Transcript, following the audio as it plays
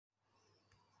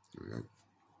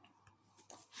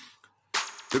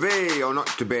To be or not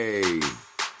to be,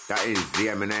 that is the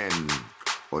M&M,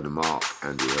 or the Mark,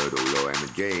 Andrew Hurdle, or Emma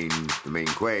Jean, the mean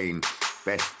queen.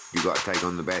 Best, you got to take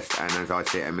on the best, and as I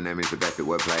say, M&M is the best at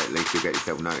wordplay. At least you'll get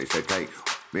yourself noticed. So take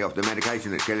me off the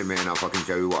medication that's killing me, and I'll fucking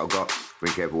show you what I've got. Be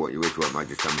careful what you wish for, it might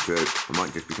just come true. I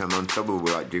might just become unstoppable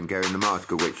like Jim Carrey in The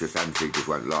Mask, of which your sanity just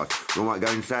won't last. You might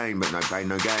go insane, but no pain,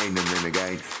 no gain. And then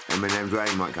again, M&M's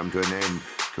reign might come to an end.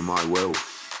 To my will,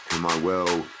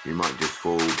 you might just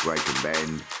fall, break and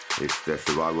bend. It's the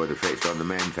survival of the fittest on the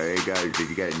men, so here goes. Did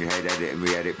you get it in your head, edit and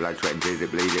re-edit, blood, sweat and tears,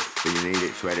 it bleed it. Did you need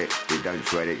it, sweat it. If you don't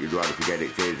sweat it, you'd rather forget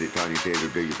it. Tears it, tiny tears will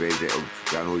do your fears, it'll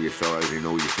drown all your sorrows in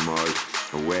all your tomorrows.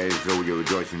 And where's all your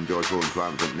rejoicing, joyful and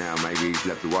triumphant now? Maybe he's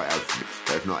left the White House,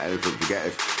 there's not elephant to get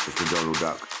us, it's the Donald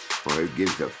Duck. Well, who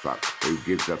gives a fuck? Who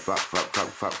gives a fuck?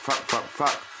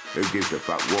 Who gives a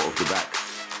fuck? What off the back?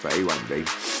 But he won't be.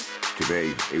 To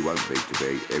be, he won't be to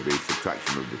be, it'll be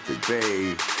subtraction of the to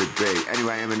be.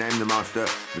 Anyway, Eminem, the master,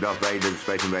 the Darth Vader, the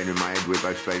Space Invader in my head, we're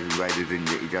both Space Invaders in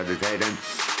each other's head, and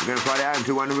we're going to fight it out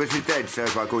until one of us is dead. So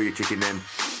if I call you chicken them,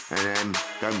 and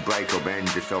don't break or bend,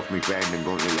 just off me friend and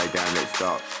gauntlet lay down, let's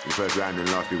start the first round, and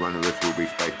lastly one of us will be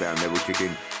spacebound level chicken.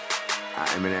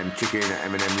 At Eminem, chicken at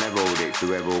Eminem level, it's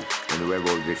the rebel, and the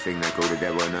rebel is this thing they call the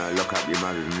devil, and lock up your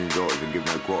mothers and your daughters and give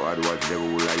no quarter, otherwise the devil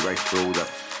will lay waste for all the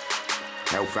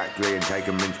Hell Factory and take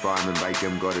them, mince pie them and bake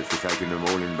them. God has forsaken them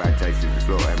all in bad taste in the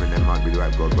slaughter. Eminem might be the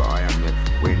rap god, but I am the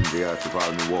wind, the earth, the fire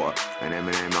and the water. And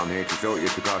Eminem, I'm here to sort you,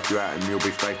 to cast you out, and you'll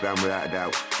be spacebound without a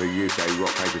doubt. So you say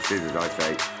rock, paper, scissors, I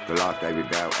say the last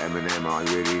David Doubt. Eminem, I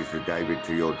really is the David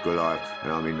to your Goliath,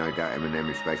 and I'm in no doubt Eminem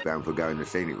is spacebound for going the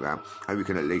scenic route. Hope you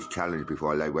can at least challenge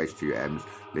before I lay waste to your Ems,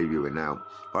 leave you with now.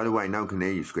 By the way, no one can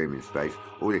hear you scream in space.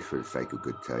 All this for the sake of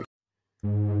good taste.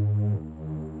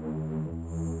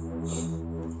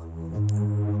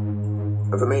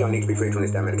 And for me, I need to be free from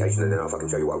this damn medication, and then I'll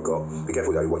fucking show you what I've got. Be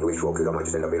careful though what you wish for, because I might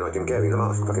just end up being like Jim Carrey in The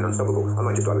Mask, fucking unstoppable. I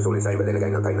might just drive us all insane, but then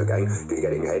again, no pain, no gain. Did you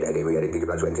get it in your head, edit, re-edit, did your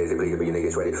blood, sweat and tears, it bleed it, but you need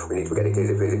it, sweat it. We need to forget it,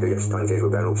 tears it, fears it, do your tiny tears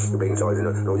will down all the bleeding sides and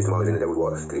all your smiles in the devil's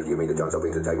water. Did you give me the chance I'll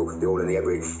bring to the table, the all and the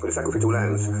every, for the sacrificial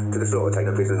lambs, to the slaughter, take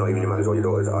no prisoners, not even your mothers or your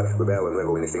daughters. I rebel and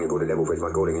revel in this thing you call the devil, for it's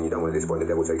my calling, and you don't want to disappoint the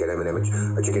devil, so you get Eminem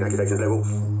a chicken accusations level.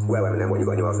 Well, Eminem, what you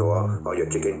got in your arsenal are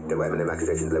your chicken, devil Eminem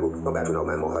accusations level. Not bad to an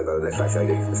old man, more hobo, and less fat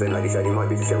shady. The slim lady shady might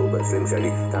be dishevelled, but slim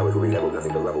shady towers will be levelled,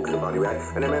 nothing but rubble, because the barney we had.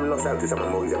 And Eminem lost out to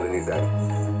someone more resembling his dad.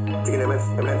 Chicken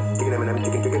Eminem, chicken Eminem,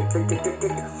 chicken, tick.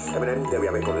 Eminem, there we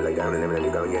have it, gonna lay down, and Eminem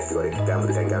you're going, yes, you got it. Down for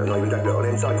the 10 count, not even dragged it on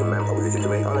him, side can man, proposition to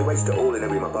me. I'll lay waste to all and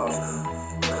every my pass.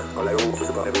 I'll lay all to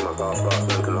the every my pass,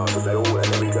 none can last, I'll lay all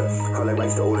and every cut. I'll lay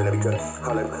waste to all and every cut.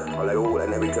 I'll lay all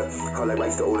and every cut. I'll lay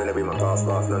waste to all and every my pass,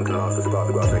 none can last, because the path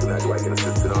of grass, making that awake in a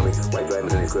tsunami. Wait for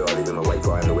Ems and his crew, I leave him awake,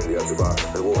 crying the wind, the earth, the bar,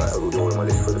 and the water, I will do all on my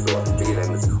list for the slaughter. Chicken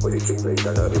Ems, or is it chick, please?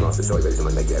 Don't hurt me, master, sorry, but it's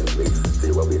make it Ems, please. So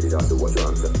you won't be a disaster, what's your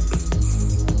answer?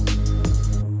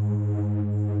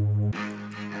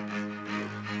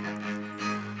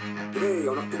 Today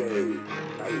or not today,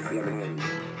 that is the Eminem.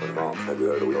 On the Mark, Andrew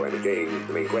Hurdle, your Emma Jean,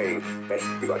 the mean queen. Best,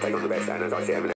 you got to take on the best, and as I say, Eminem.